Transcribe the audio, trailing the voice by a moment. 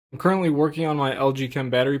I'm currently working on my LG Chem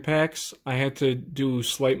battery packs. I had to do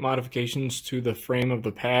slight modifications to the frame of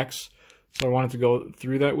the packs, so I wanted to go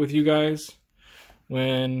through that with you guys.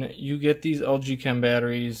 When you get these LG Chem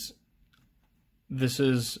batteries, this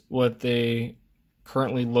is what they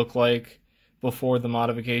currently look like before the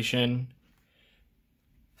modification.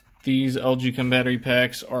 These LG Chem battery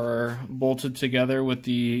packs are bolted together with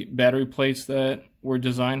the battery plates that were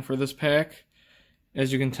designed for this pack.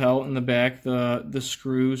 As you can tell in the back, the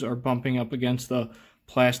screws are bumping up against the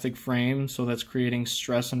plastic frame, so that's creating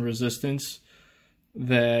stress and resistance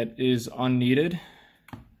that is unneeded.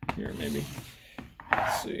 Here, maybe.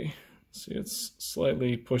 Let's see. See, it's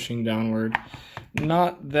slightly pushing downward.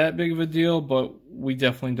 Not that big of a deal, but we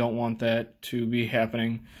definitely don't want that to be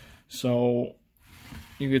happening. So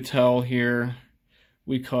you could tell here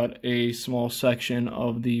we cut a small section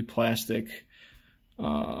of the plastic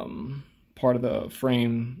part of the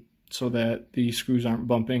frame so that the screws aren't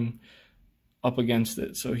bumping up against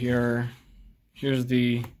it. So here's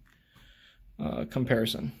the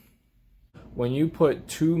comparison. When you put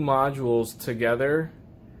two modules together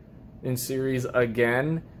in series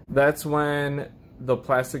again, that's when the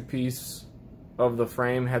plastic piece of the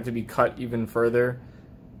frame had to be cut even further,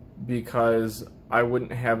 because I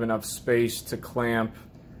wouldn't have enough space to clamp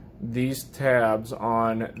these tabs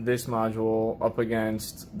on this module up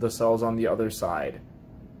against the cells on the other side.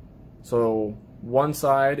 So one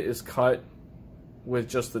side is cut with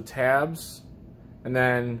just the tabs, and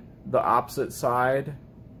then the opposite side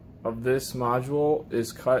of this module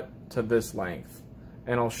is cut to this length,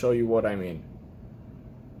 and I'll show you what I mean.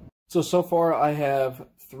 So far I have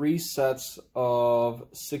 3 sets of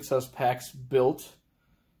 6S packs built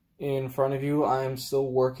in front of you. I'm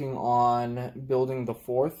still working on building the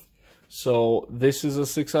 4th. So this is a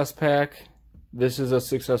 6S pack, this is a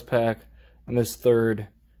 6S pack, and this 3rd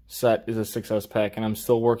set is a 6S pack, and I'm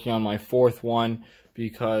still working on my 4th one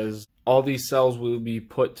because all these cells will be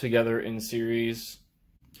put together in series.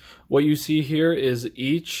 What you see here is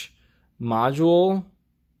each module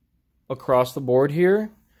across the board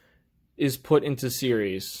here is put into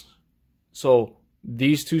series. So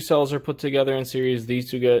these 2 cells are put together in series,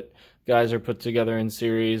 these 2 guys are put together in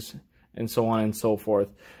series, and so on and so forth.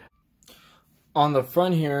 On the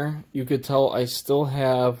front here, you could tell I still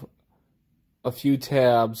have a few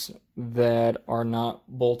tabs that are not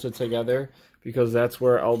bolted together, because that's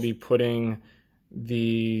where I'll be putting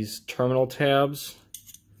these terminal tabs.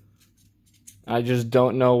 I just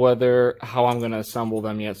don't know how I'm going to assemble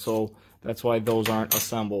them yet, so that's why those aren't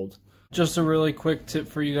assembled. Just a really quick tip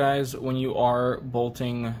for you guys: when you are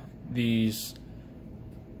bolting these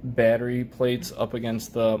battery plates up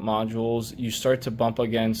against the modules, you start to bump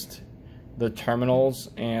against the terminals,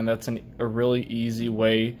 and that's a really easy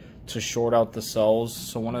way to short out the cells.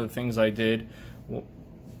 So one of the things I did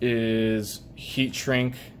is heat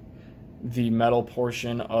shrink the metal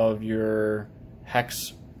portion of your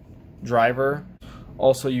hex driver.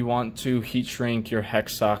 Also, you want to heat shrink your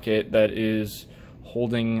hex socket that is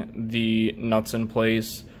holding the nuts in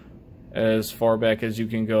place as far back as you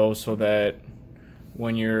can go, so that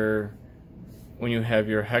when you have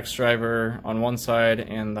your hex driver on one side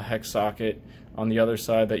and the hex socket on the other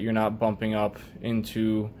side, that you're not bumping up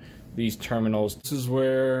into these terminals.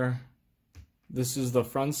 This is the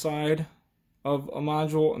front side of a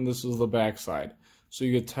module, and this is the back side. So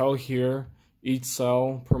you could tell here each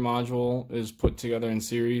cell per module is put together in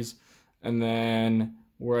series, and then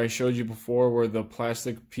where I showed you before where the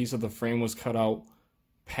plastic piece of the frame was cut out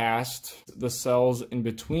past the cells in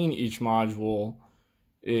between each module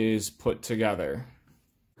is put together.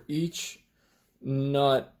 Each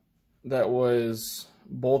nut that was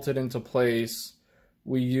bolted into place,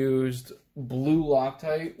 we used blue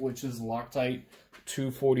Loctite, which is Loctite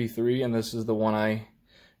 243, and this is the one I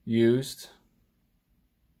used.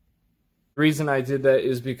 The reason I did that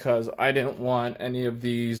is because I didn't want any of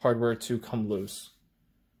these hardware to come loose.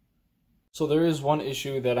 So there is one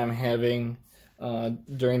issue that I'm having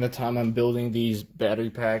during the time I'm building these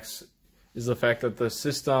battery packs, is the fact that the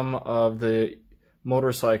system of the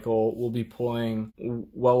motorcycle will be pulling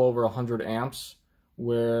well over 100 amps,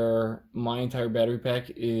 where my entire battery pack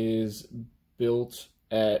is built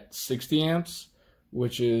at 60 amps,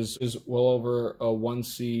 which is well over a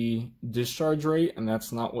 1C discharge rate, and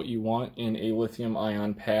that's not what you want in a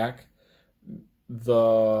lithium-ion pack.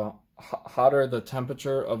 The hotter the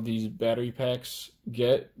temperature of these battery packs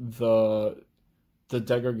get, the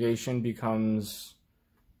degradation becomes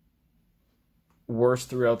worse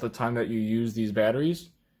throughout the time that you use these batteries.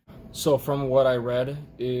 So from what I read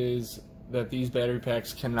is that these battery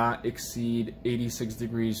packs cannot exceed 86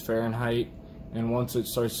 degrees Fahrenheit, and once it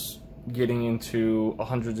starts getting into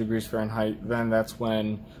 100 degrees Fahrenheit, then that's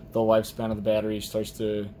when the lifespan of the battery starts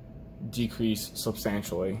to decrease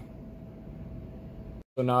substantially.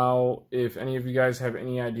 So now, if any of you guys have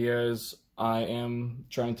any ideas, I am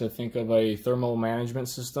trying to think of a thermal management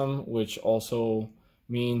system, which also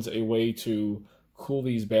means a way to cool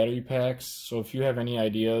these battery packs. So if you have any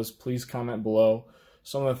ideas, please comment below.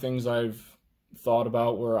 Some of the things I've thought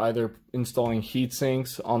about were either installing heat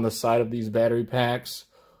sinks on the side of these battery packs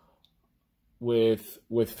with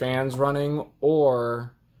fans running,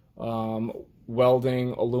 or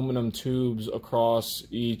welding aluminum tubes across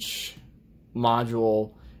each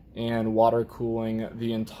module and water cooling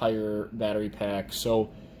the entire battery pack.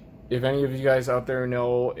 So if any of you guys out there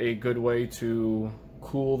know a good way to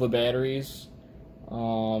cool the batteries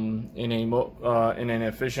in an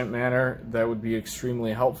efficient manner, that would be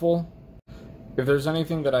extremely helpful. If there's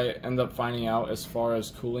anything that I end up finding out as far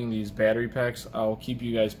as cooling these battery packs, I'll keep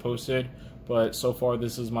you guys posted. But so far,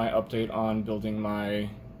 this is my update on building my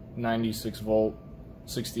 96 volt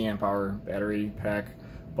 60 amp hour battery pack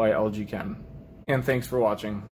by LG Chem. And thanks for watching.